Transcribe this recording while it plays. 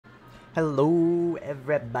Hello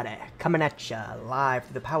everybody, coming at ya live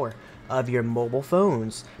through the power of your mobile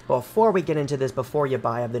phones. Before we get into this, before you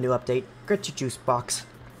buy of the new update, get your juice box,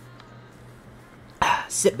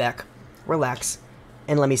 sit back, relax,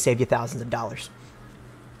 and let me save you thousands of dollars.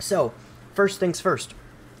 So, first things first,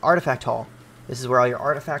 artifact haul. This is where all your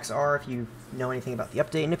artifacts are if you know anything about the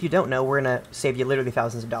update, and if you don't know, we're gonna save you literally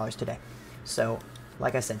thousands of dollars today. So,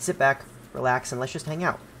 like I said, sit back, relax, and let's just hang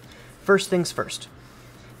out. First things first.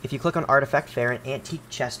 If you click on Artifact Fair, an antique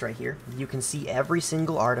chest right here, you can see every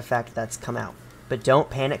single artifact that's come out. But don't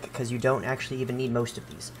panic, because you don't actually even need most of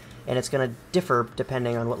these. And it's going to differ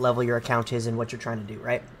depending on what level your account is and what you're trying to do,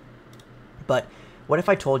 right? But what if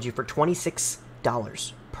I told you for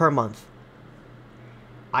 $26 per month,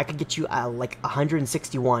 I could get you like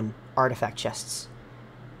 161 artifact chests?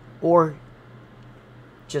 Or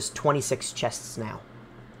just 26 chests now?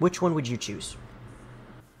 Which one would you choose?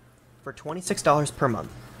 For $26 per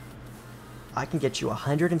month, I can get you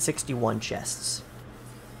 161 chests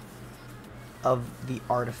of the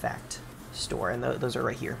artifact store, and those are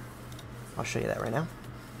right here. I'll show you that right now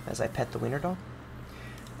as I pet the wiener dog.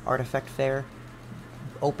 Artifact Fair,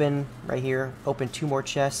 open right here, open 2 more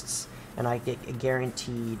chests, and I get a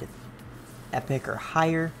guaranteed epic or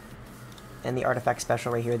higher. And the artifact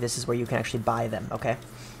special right here, this is where you can actually buy them, okay?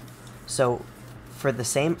 So for the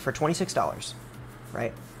same, for $26,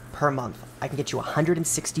 right, per month, I can get you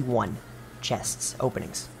 161 chests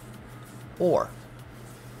openings, or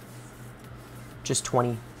just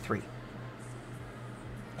 23.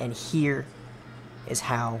 And here is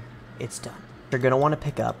how it's done. What you're gonna want to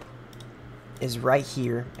pick up is right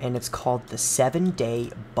here, and it's called the 7-day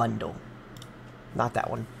bundle. Not that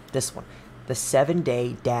one, this one. The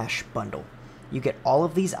 7-day dash bundle. You get all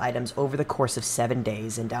of these items over the course of 7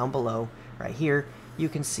 days, and down below, right here, you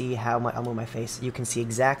can see how much, I'll move my face, you can see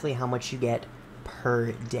exactly how much you get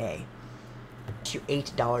per day. To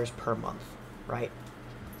 $8 per month, right?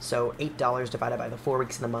 So $8 divided by the 4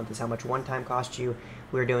 weeks in the month is how much one time cost you.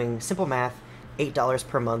 We're doing simple math, $8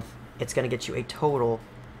 per month. It's gonna get you a total,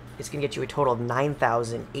 of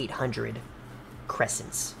 9,800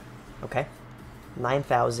 crescents, okay?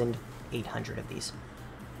 9,800 of these.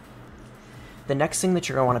 The next thing that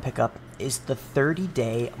you're gonna wanna pick up is the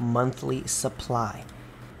 30-day monthly supply.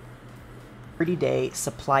 30-day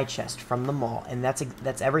supply chest from the mall, and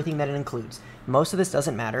that's everything that it includes. Most of this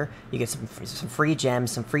doesn't matter. You get some free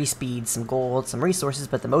gems, some free speed, some gold, some resources,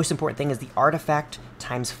 but the most important thing is the artifact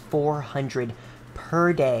times 400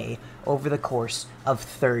 per day over the course of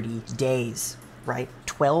 30 days, right?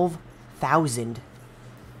 12,000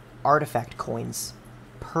 artifact coins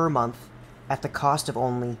per month at the cost of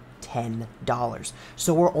only $10.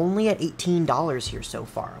 So we're only at $18 here so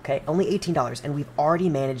far, okay? Only $18, and we've already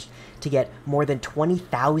managed to get more than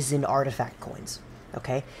 20,000 artifact coins,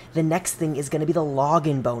 okay? The next thing is going to be the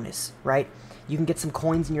login bonus, right? You can get some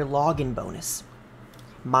coins in your login bonus.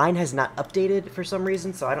 Mine has not updated for some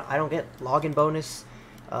reason, so I don't get login bonus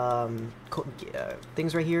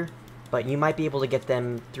things right here, but you might be able to get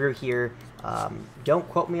them through here. Don't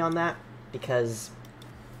quote me on that, because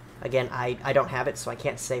again, I don't have it, so I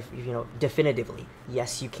can't say, definitively,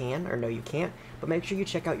 yes you can, or no you can't, but make sure you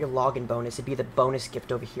check out your login bonus. It'd be the bonus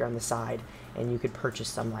gift over here on the side, and you could purchase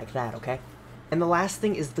some like that, okay? And the last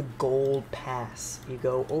thing is the gold pass. You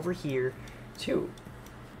go over here to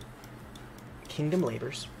Kingdom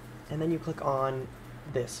Labors, and then you click on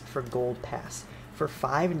this for gold pass. For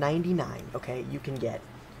 $5.99, okay, you can get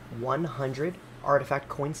 100 artifact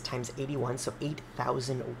coins times 81, so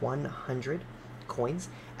 8,100 coins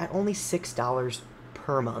at only $6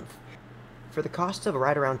 per month. For the cost of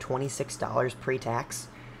right around $26 pre-tax,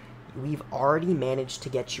 we've already managed to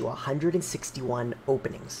get you 161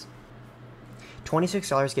 openings.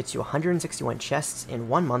 $26 gets you 161 chests in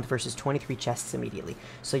 1 month versus 23 chests immediately.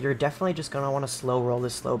 So you're definitely just going to want to slow roll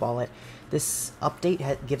this, slow ball it. This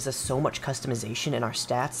update gives us so much customization in our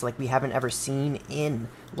stats like we haven't ever seen in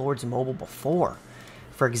Lords Mobile before.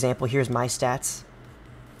 For example, here's my stats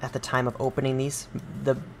at the time of opening these.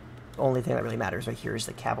 The only thing that really matters right here is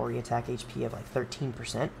the cavalry attack HP of like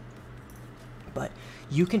 13%. But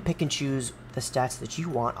you can pick and choose the stats that you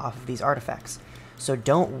want off of these artifacts. So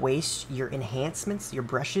don't waste your enhancements, your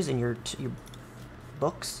brushes, and your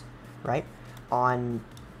books, right, on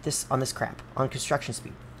this crap, on construction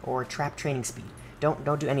speed or trap training speed.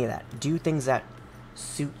 Don't do any of that. Do things that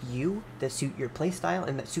suit you, that suit your playstyle,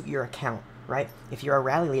 and that suit your account. Right? If you're a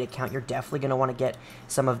Rally Lead account, you're definitely going to want to get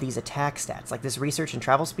some of these attack stats. Like this research and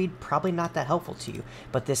travel speed, probably not that helpful to you.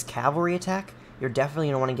 But this cavalry attack, you're definitely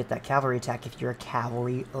going to want to get that cavalry attack if you're a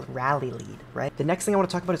cavalry Rally Lead, right? The next thing I want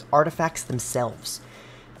to talk about is artifacts themselves.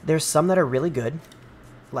 There's some that are really good,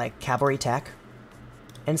 like Cavalry Tech,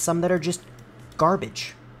 and some that are just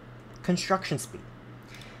garbage. Construction speed.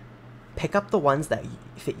 Pick up the ones that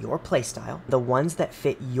fit your playstyle, the ones that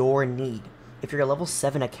fit your need. If you're a level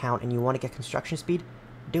 7 account and you want to get construction speed,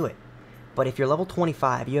 do it. But if you're level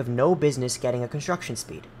 25, you have no business getting a construction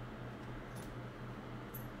speed.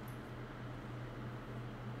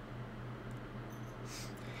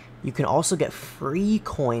 You can also get free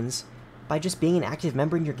coins by just being an active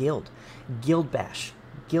member in your guild. Guild Bash,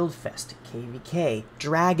 Guild Fest, KVK,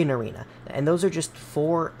 Dragon Arena, and those are just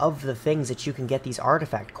 4 of the things that you can get these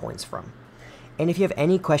artifact coins from. And if you have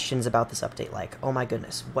any questions about this update, like, oh my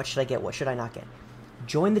goodness, what should I get, what should I not get?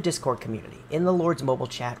 Join the Discord community. In the Lord's mobile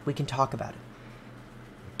chat, we can talk about it.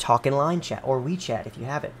 Talk in line chat, or WeChat if you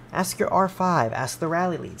have it. Ask your R5, ask the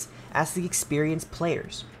rally leads, ask the experienced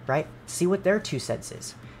players, right? See what their 2 cents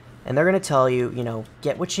is. And they're going to tell you, you know,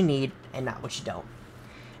 get what you need and not what you don't.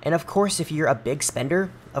 And of course, if you're a big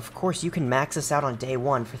spender, of course you can max this out on day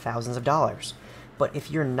 1 for thousands of dollars. But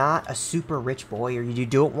if you're not a super rich boy, or you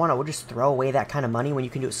don't want to just throw away that kind of money when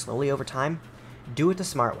you can do it slowly over time, do it the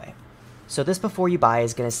smart way. So this before you buy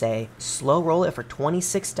is going to say, slow roll it for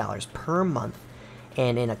 $26 per month.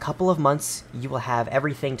 And in a couple of months, you will have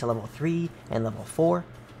everything to level 3 and level 4.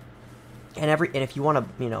 And if you want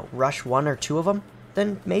to, you know, rush 1 or 2 of them,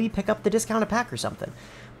 then maybe pick up the discounted pack or something.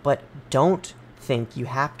 But don't think you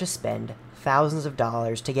have to spend thousands of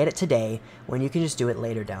dollars to get it today when you can just do it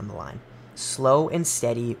later down the line. Slow and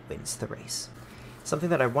steady wins the race. Something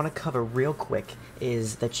that I want to cover real quick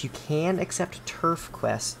is that you can accept turf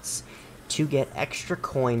quests to get extra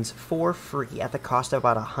coins for free at the cost of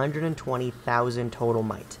about 120,000 total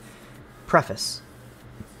might. Preface,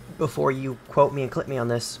 before you quote me and clip me on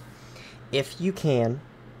this, if you can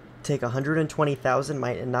take 120,000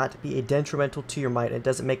 might and not be a detrimental to your might, it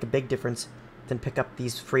doesn't make a big difference, then pick up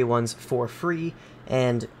these free ones for free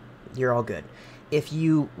and you're all good. If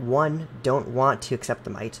you, 1, don't want to accept the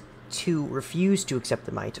might, 2, refuse to accept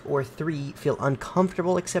the might, or 3, feel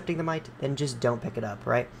uncomfortable accepting the might, then just don't pick it up,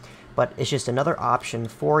 right? But it's just another option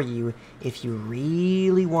for you if you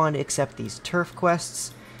really want to accept these turf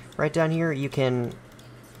quests. Right down here, you can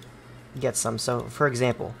get some. So, for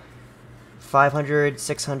example, 500,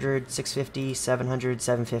 600, 650, 700,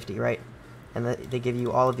 750, right? And they give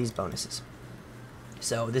you all of these bonuses.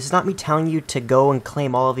 So, this is not me telling you to go and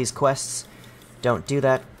claim all of these quests. Don't do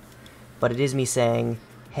that. But it is me saying,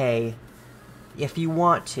 hey, if you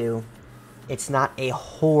want to, it's not a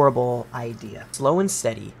horrible idea. Slow and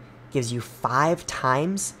steady gives you 5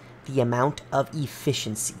 times the amount of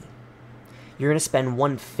efficiency. You're going to spend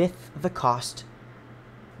 1/5 the cost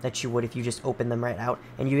that you would if you just open them right out,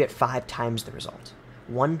 and you get 5 times the result.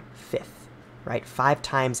 1/5, right? 5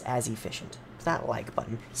 times as efficient. Hit that like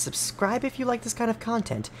button. Subscribe if you like this kind of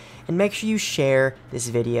content, and make sure you share this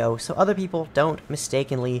video so other people don't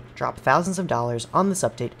mistakenly drop thousands of dollars on this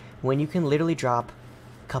update when you can literally drop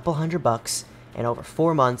a couple $100 and over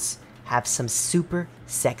 4 months have some super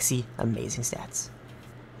sexy, amazing stats.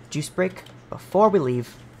 Juice break before we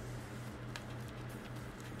leave.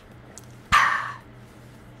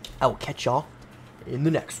 I will catch y'all in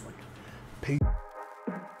the next one. Peace.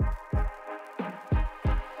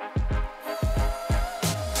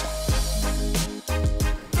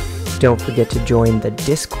 Don't forget to join the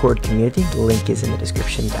Discord community. The link is in the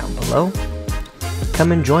description down below.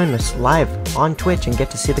 Come and join us live on Twitch and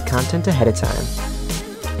get to see the content ahead of time.